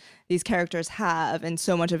relationship these characters have, and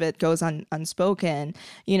so much of it goes unspoken.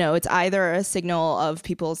 You know, it's either a signal of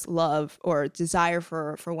people's love or desire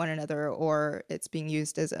for one another, or it's being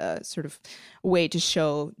used as a sort of way to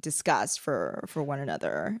show disgust for one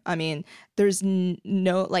another. I mean, there's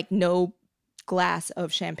no glass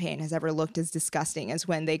of champagne has ever looked as disgusting as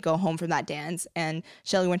when they go home from that dance and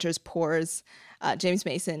Shelley Winters pours James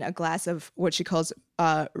Mason a glass of what she calls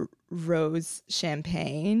rose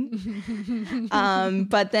champagne.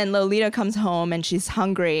 But then Lolita comes home and she's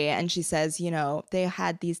hungry and she says, you know, they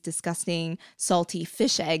had these disgusting salty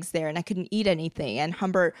fish eggs there and I couldn't eat anything. And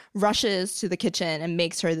Humbert rushes to the kitchen and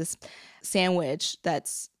makes her this sandwich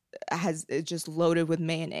it's just loaded with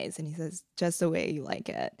mayonnaise. And he says, "Just the way you like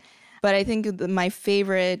it." But I think my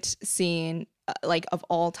favorite scene, like of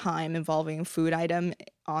all time involving a food item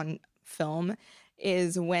on film,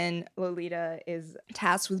 is when Lolita is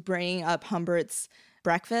tasked with bringing up Humbert's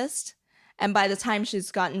breakfast. And by the time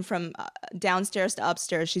she's gotten from downstairs to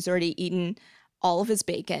upstairs, she's already eaten all of his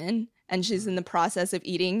bacon and she's in the process of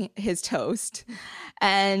eating his toast.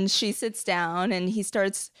 And she sits down and he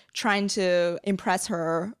starts trying to impress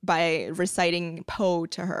her by reciting Poe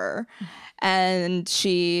to her. And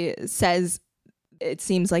she says, "It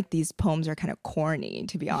seems like these poems are kind of corny,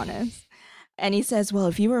 to be honest." And he says, "Well,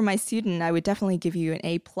 if you were my student, I would definitely give you an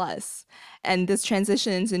A+." And this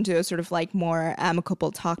transitions into a sort of like more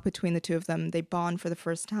amicable talk between the two of them. They bond for the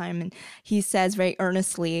first time. And he says very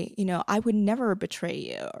earnestly, you know, "I would never betray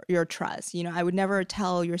you, your trust. You know, I would never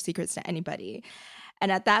tell your secrets to anybody."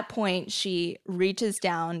 And at that point, she reaches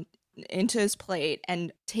down into his plate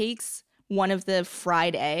and takes one of the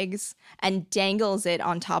fried eggs and dangles it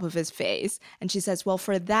on top of his face. And she says, "Well,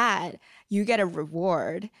 for that, you get a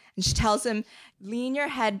reward." And she tells him, "Lean your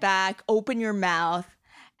head back, open your mouth,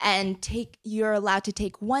 and you're allowed to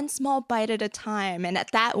take one small bite at a time." And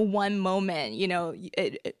at that one moment, you know,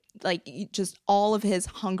 just all of his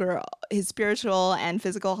hunger, his spiritual and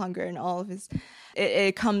physical hunger, and all of his,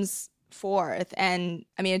 it comes forth. And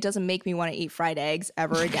I mean, it doesn't make me want to eat fried eggs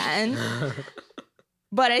ever again.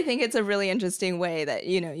 But I think it's a really interesting way that,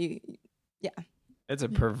 you know, It's a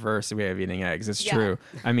perverse way of eating eggs. It's Yeah. true.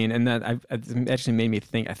 I mean, and that it actually made me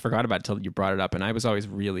think, I forgot about it till you brought it up, and I was always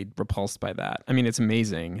really repulsed by that. I mean, it's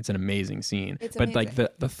amazing. It's an amazing scene. But like the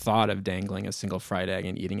thought of dangling a single fried egg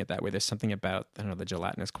and eating it that way, there's something about, I don't know, the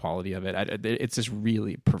gelatinous quality of it. It's just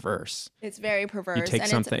really perverse. It's very perverse. You take and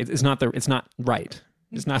something, it's not right.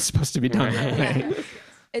 It's not supposed to be done that way.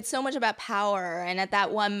 It's so much about power, and at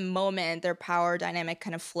that one moment, their power dynamic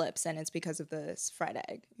kind of flips, and it's because of this fried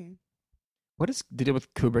egg. What is the deal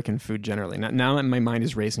with Kubrick and food generally? Now my mind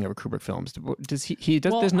is racing over Kubrick films. Does he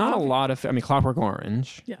does? Well, there's not a lot of. I mean, Clockwork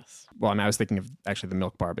Orange. Yes. Well, I mean, I was thinking of actually the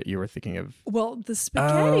Milk Bar, but you were thinking of. Well, the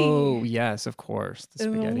spaghetti. Oh yes, of course, the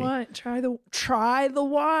And spaghetti. what? Try the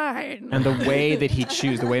wine. And the way that he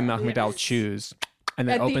chews, the way Malcolm McDowell chews, and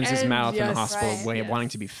then At the opens his end, mouth in the yes. hospital, Right. way Yes. wanting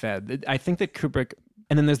to be fed. I think that Kubrick.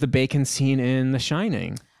 And then there's the bacon scene in The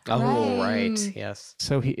Shining. Oh, Right. right. Yes.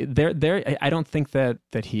 So I don't think that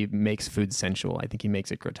he makes food sensual. I think he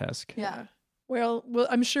makes it grotesque. Yeah. Well,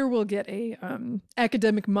 I'm sure we'll get a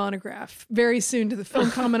academic monograph very soon to the film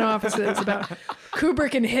comment offices about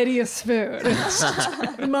Kubrick and hideous food,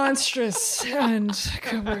 monstrous and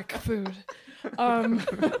Kubrick food.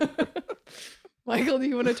 Michael, do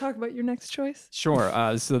you want to talk about your next choice?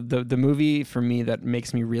 Sure. So the movie for me that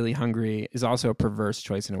makes me really hungry is also a perverse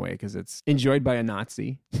choice in a way because it's enjoyed by a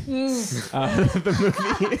Nazi. The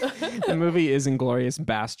movie is Inglourious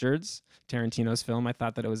Bastards, Tarantino's film. I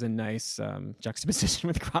thought that it was a nice juxtaposition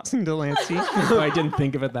with Crossing Delancey, though I didn't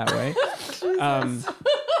think of it that way.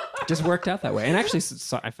 Just worked out that way. And actually,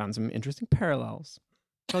 I found some interesting parallels.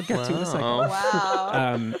 I'll get to in a second.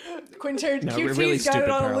 Wow. Quentin No, QT's really got stupid it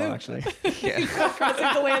on a parallel, loop. actually.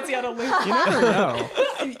 Crossing Delancey on a loop. You never know.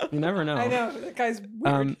 You never know. I know that guy's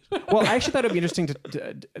weird. Well, I actually thought it'd be interesting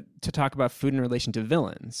to talk about food in relation to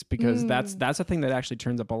villains because that's a thing that actually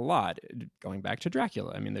turns up a lot. Going back to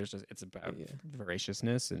Dracula, I mean, it's about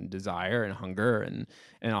voraciousness and desire and hunger, and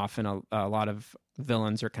often a lot of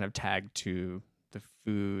villains are kind of tagged to the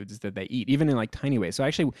foods that they eat, even in like tiny ways. So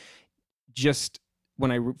actually, just when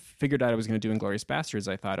I figured out I was going to do Inglourious Bastards,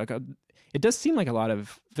 I thought, okay, it does seem like a lot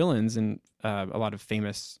of villains in a lot of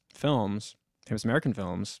famous American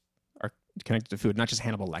films are connected to food, not just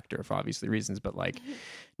Hannibal Lecter for obviously reasons, but like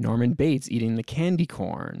Norman Bates eating the candy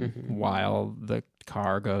corn while the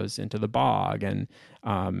car goes into the bog. And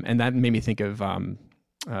that made me think of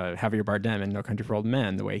Javier Bardem in No Country for Old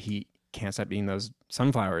Men, the way he can't stop eating those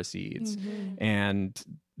sunflower seeds. And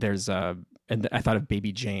there's and I thought of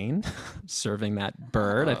Baby Jane serving that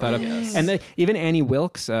bird. I thought of, and even Annie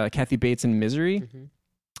Wilkes, Kathy Bates in Misery.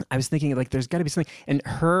 I was thinking like there's got to be something, and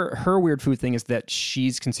her weird food thing is that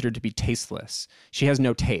she's considered to be tasteless. She has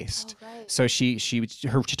no taste, so she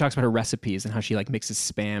talks about her recipes and how she like mixes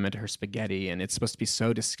spam into her spaghetti, and it's supposed to be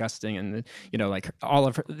so disgusting, and like all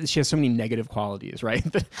of her, she has so many negative qualities, right?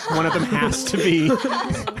 That one of them has to be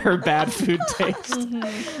her bad food taste.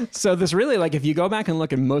 So this really, like, if you go back and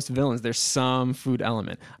look at most villains, there's some food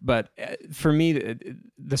element, but for me,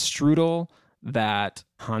 the strudel that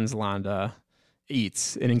Hans Landa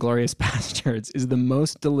eats in Inglourious Bastards is the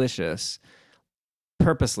most delicious,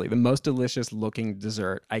 purposely the most delicious looking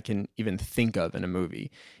dessert I can even think of in a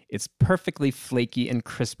movie. It's perfectly flaky and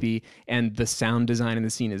crispy, and the sound design in the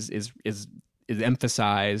scene is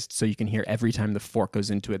emphasized, so you can hear every time the fork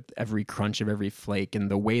goes into it, every crunch of every flake,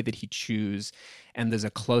 and the way that he chews. And there's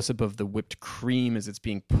a close up of the whipped cream as it's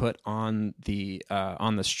being put on the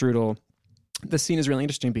strudel. The scene is really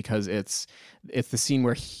interesting because it's the scene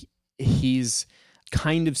where he's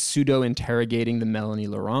kind of pseudo-interrogating the Melanie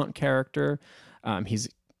Laurent character. He's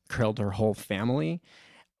killed her whole family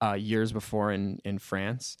years before in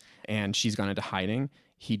France, and she's gone into hiding.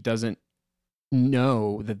 He doesn't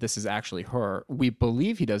know that this is actually her. We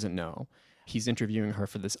believe he doesn't know. He's interviewing her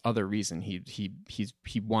for this other reason. He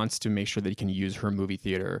wants to make sure that he can use her movie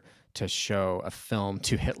theater to show a film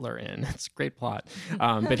to Hitler in. It's a great plot.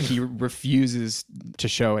 But he refuses to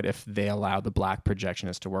show it if they allow the black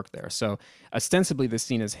projectionist to work there. So ostensibly this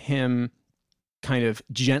scene is him kind of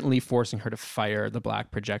gently forcing her to fire the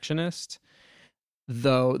black projectionist,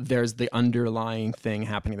 though there's the underlying thing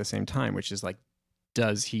happening at the same time, which is like,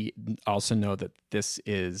 does he also know that this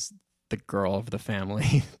is the girl of the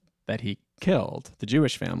family that he killed, the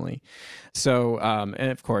Jewish family? So, and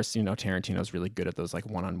of course, Tarantino's really good at those like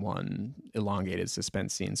one-on-one elongated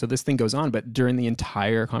suspense scenes. So this thing goes on, but during the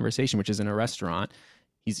entire conversation, which is in a restaurant,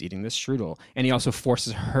 he's eating this strudel, and he also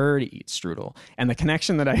forces her to eat strudel. And the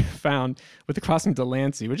connection that I found with the Crossing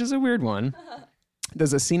Delancey, which is a weird one,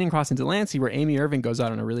 there's a scene in Crossing Delancey where Amy Irving goes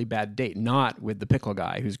out on a really bad date, not with the pickle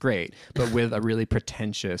guy, who's great, but with a really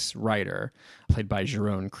pretentious writer played by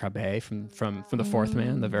Jérôme Crabbe from The Fourth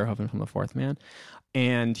Man, the Verhoeven from The Fourth Man.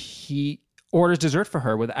 And he orders dessert for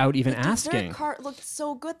her without even asking. The dessert cart looked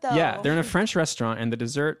so good, though. Yeah, they're in a French restaurant, and the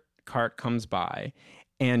dessert cart comes by,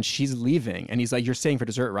 and she's leaving, and he's like, "You're staying for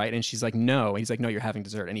dessert, right?" And she's like, "No." And he's like, "No, you're having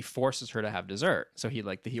dessert." And he forces her to have dessert. So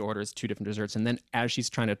he orders two different desserts, and then as she's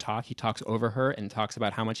trying to talk, he talks over her and talks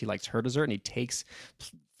about how much he likes her dessert, and he takes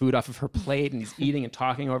food off of her plate, and he's eating and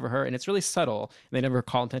talking over her, and it's really subtle, and they never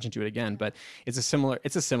call attention to it again. But it's a similar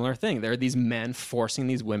thing. There are these men forcing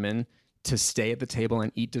these women to stay at the table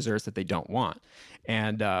and eat desserts that they don't want.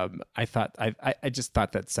 And I just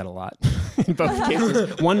thought that said a lot in both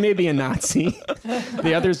cases. One may be a Nazi,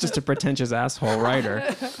 the other is just a pretentious asshole writer.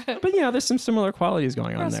 But yeah, there's some similar qualities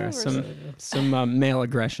going on there. Some male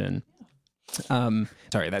aggression.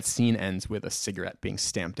 Sorry, that scene ends with a cigarette being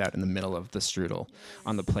stamped out in the middle of the strudel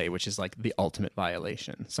on the plate, which is like the ultimate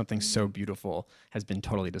violation. Something so beautiful has been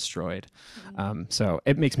totally destroyed. So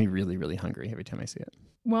it makes me really, really hungry every time I see it.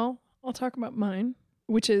 Well, I'll talk about mine,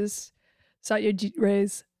 which is Satyajit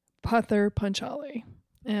Ray's Pather Panchali.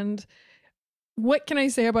 And what can I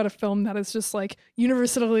say about a film that is just like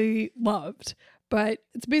universally loved? But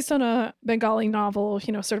it's based on a Bengali novel,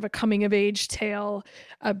 sort of a coming of age tale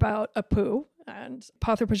about Apu. And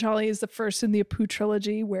Pather Panchali is the first in the Apu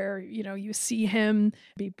trilogy where, you see him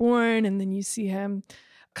be born and then you see him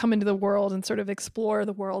come into the world and sort of explore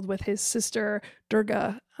the world with his sister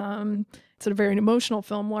Durga. It's a very emotional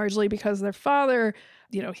film, largely because their father,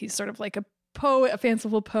 he's sort of like a poet, a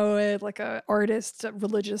fanciful poet, like a artist, a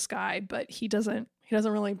religious guy, but he doesn't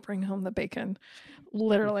really bring home the bacon,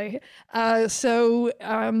 literally. So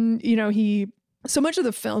much of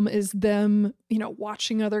the film is them,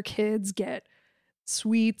 watching other kids get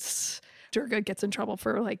sweets. Durga gets in trouble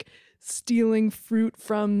for like stealing fruit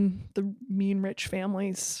from the mean rich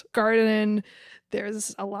family's garden.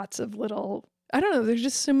 There's lots of little, I don't know, there's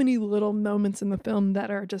just so many little moments in the film that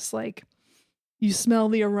are just like, you smell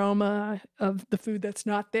the aroma of the food that's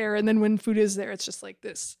not there. And then when food is there, it's just like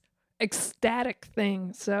this ecstatic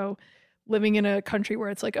thing. So living in a country where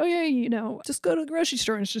it's like, oh yeah, just go to the grocery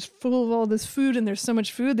store and it's just full of all this food and there's so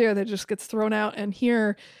much food there that just gets thrown out. And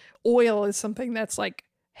here, oil is something that's like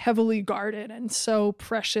heavily guarded and so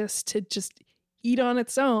precious to just eat on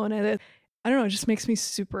its own. And I don't know, it just makes me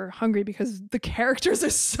super hungry because the characters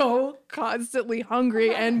are so constantly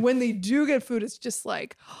hungry. And when they do get food, it's just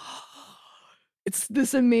like, it's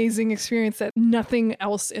this amazing experience that nothing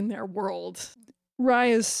else in their world.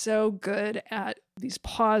 Rai is so good at these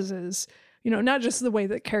pauses, not just the way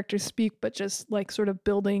that characters speak, but just like sort of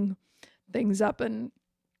building things up. And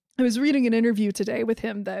I was reading an interview today with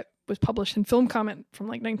him that was published in Film Comment from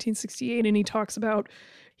like 1968. And he talks about,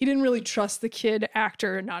 he didn't really trust the kid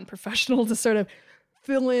actor, non-professional, to sort of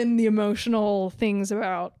fill in the emotional things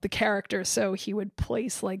about the character. So he would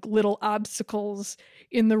place like little obstacles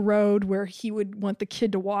in the road where he would want the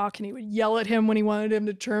kid to walk and he would yell at him when he wanted him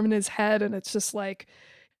to turn in his head. And it's just like,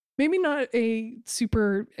 maybe not a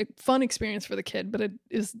super fun experience for the kid, but it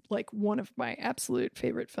is like one of my absolute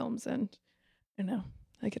favorite films. And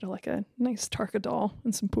I get like a nice Tarka doll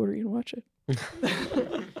and some puri and watch it.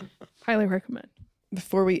 Highly recommend.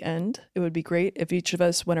 Before we end, it would be great if each of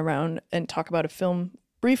us went around and talk about a film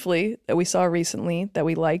briefly that we saw recently that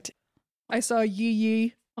we liked. I saw Yi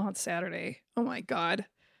Yi on Saturday. Oh my God.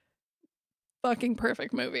 Fucking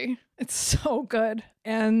perfect movie. It's so good.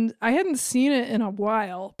 And I hadn't seen it in a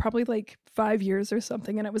while, probably like 5 years or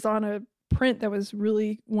something. And it was on a print that was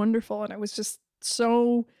really wonderful. And it was just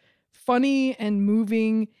so funny and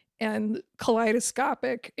moving and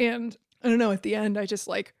kaleidoscopic. And I don't know, at the end, I just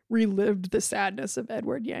like relived the sadness of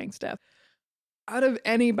Edward Yang's death. Out of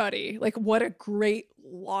anybody, like what a great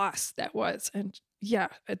loss that was. And yeah,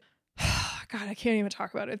 God, I can't even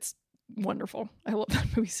talk about it. It's wonderful. I love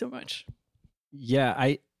that movie so much. Yeah,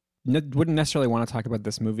 I wouldn't necessarily want to talk about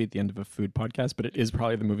this movie at the end of a food podcast, but it is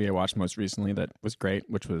probably the movie I watched most recently that was great,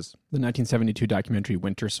 which was the 1972 documentary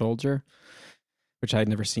Winter Soldier, which I had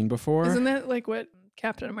never seen before. Isn't that like what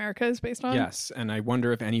Captain America is based on? Yes, and I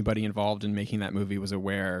wonder if anybody involved in making that movie was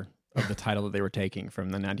aware of the title that they were taking from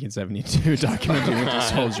the 1972 documentary Winter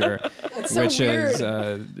Soldier, so which weird. is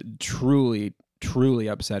a truly, truly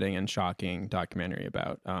upsetting and shocking documentary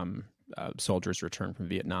about soldiers returned from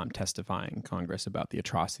Vietnam testifying in Congress about the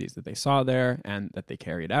atrocities that they saw there and that they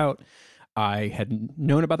carried out. I had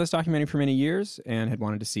known about this documentary for many years and had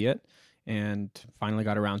wanted to see it and finally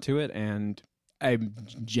got around to it. And I'm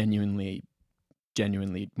genuinely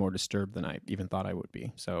more disturbed than I even thought I would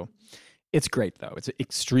be. So it's great, though. It's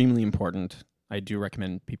extremely important. I do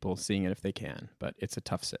recommend people seeing it if they can, but it's a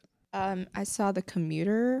tough sit. I saw The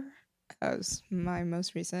Commuter as my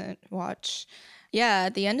most recent watch. Yeah,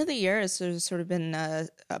 at the end of the year, it's sort of been a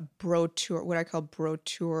bro tour, what I call bro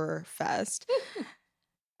tour fest.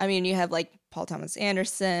 I mean, you have like Paul Thomas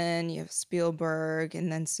Anderson, you have Spielberg,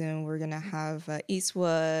 and then soon we're gonna have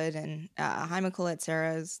Eastwood and Jaime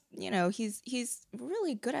Collet-Serra's. He's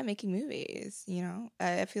really good at making movies.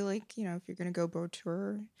 I feel like if you're gonna go bro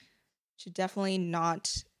tour, you should definitely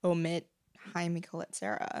not omit Jaime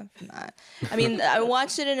Collet-Serra from that. I mean, I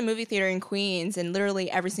watched it in a movie theater in Queens, and literally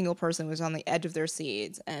every single person was on the edge of their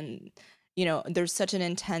seats, and there's such an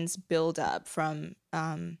intense buildup from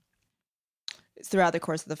throughout the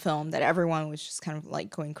course of the film that everyone was just kind of like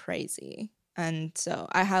going crazy. And so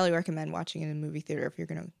I highly recommend watching it in a movie theater if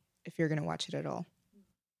you're gonna watch it at all.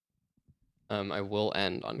 I will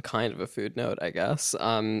end on kind of a food note, I guess.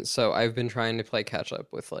 So I've been trying to play catch up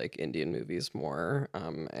with like Indian movies more,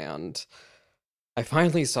 and I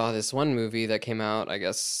finally saw this one movie that came out, I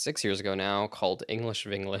guess, 6 years ago now, called English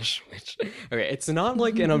Vinglish, which, okay, it's not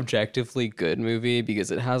like an objectively good movie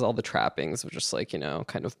because it has all the trappings of just like,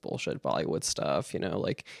 kind of bullshit Bollywood stuff,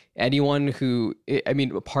 like anyone who,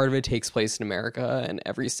 part of it takes place in America and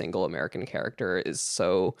every single American character is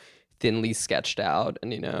so thinly sketched out,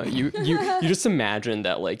 and you just imagine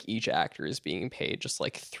that like each actor is being paid just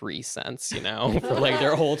like 3 cents for like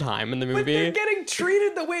their whole time in the movie. But they're getting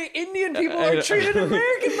treated the way Indian people are treated in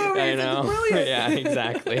American movies. I know. It's brilliant. Yeah,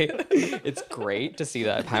 exactly. It's great to see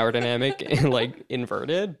that power dynamic like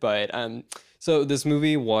inverted, but so this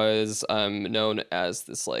movie was known as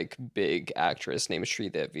this like big actress named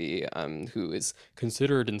Sridevi, who is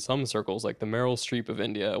considered in some circles like the Meryl Streep of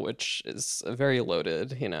India, which is a very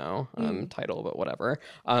loaded, title, but whatever.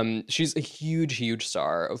 She's a huge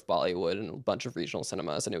star of Bollywood and a bunch of regional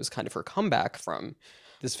cinemas, and it was kind of her comeback from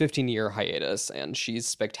this 15-year hiatus, and she's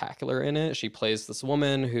spectacular in it. She plays this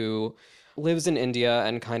woman who lives in India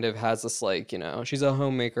and kind of has this like, she's a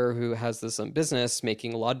homemaker who has this business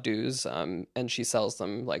making laddus, and she sells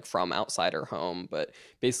them like from outside her home. But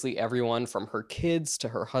basically everyone from her kids to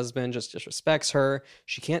her husband just disrespects her.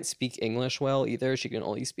 She can't speak English well either. She can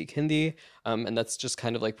only speak Hindi. And that's just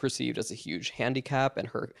kind of like perceived as a huge handicap, and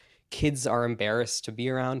her kids are embarrassed to be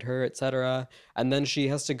around her, etc. And then she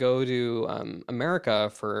has to go to America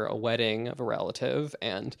for a wedding of a relative,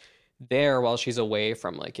 and there, while she's away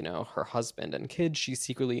from like, her husband and kids, she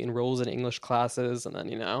secretly enrolls in English classes, and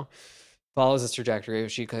then, follows this trajectory.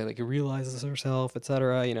 She kind of like realizes herself,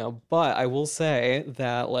 etc. But I will say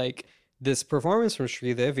that like this performance from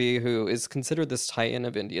Sridevi, who is considered this titan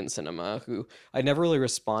of Indian cinema, who I never really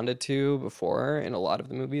responded to before in a lot of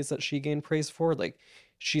the movies that she gained praise for, like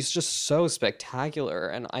she's just so spectacular.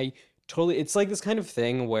 And it's like this kind of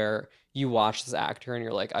thing where you watch this actor and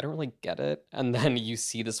you're like, I don't really get it. And then you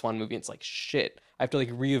see this one movie and it's like, shit, I have to like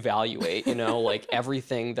reevaluate, like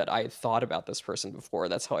everything that I had thought about this person before.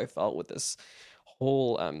 That's how I felt with this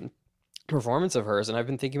whole performance of hers. And I've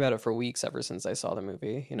been thinking about it for weeks ever since I saw the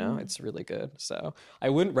movie. It's really good. So I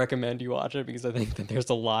wouldn't recommend you watch it because I think that there's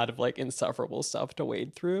a lot of like insufferable stuff to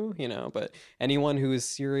wade through, but anyone who is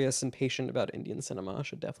serious and patient about Indian cinema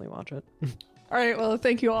should definitely watch it. All right, well,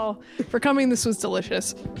 thank you all for coming. This was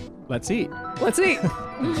delicious. Let's eat. Let's eat.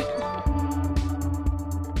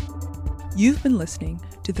 You've been listening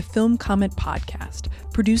to the Film Comment Podcast,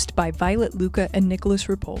 produced by Violet Luca and Nicholas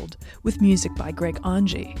Rapold, with music by Greg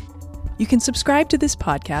Angie. You can subscribe to this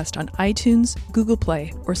podcast on iTunes, Google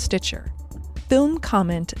Play, or Stitcher. Film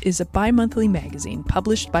Comment is a bi-monthly magazine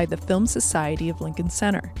published by the Film Society of Lincoln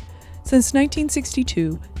Center. Since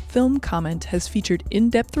 1962, Film Comment has featured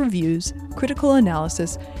in-depth reviews, critical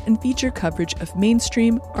analysis, and feature coverage of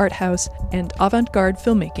mainstream, art house, and avant-garde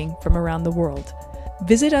filmmaking from around the world.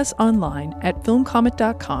 Visit us online at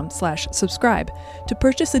filmcomment.com/subscribe to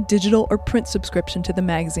purchase a digital or print subscription to the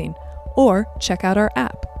magazine, or check out our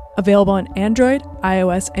app, available on Android,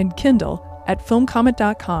 iOS, and Kindle at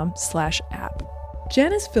filmcomment.com/app.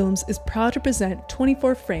 Janus Films is proud to present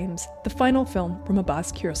 24 Frames, the final film from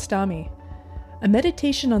Abbas Kiarostami. A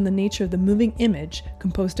meditation on the nature of the moving image,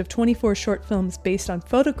 composed of 24 short films based on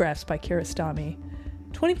photographs by Kiarostami.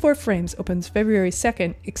 24 Frames opens February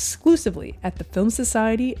 2nd exclusively at the Film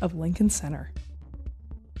Society of Lincoln Center.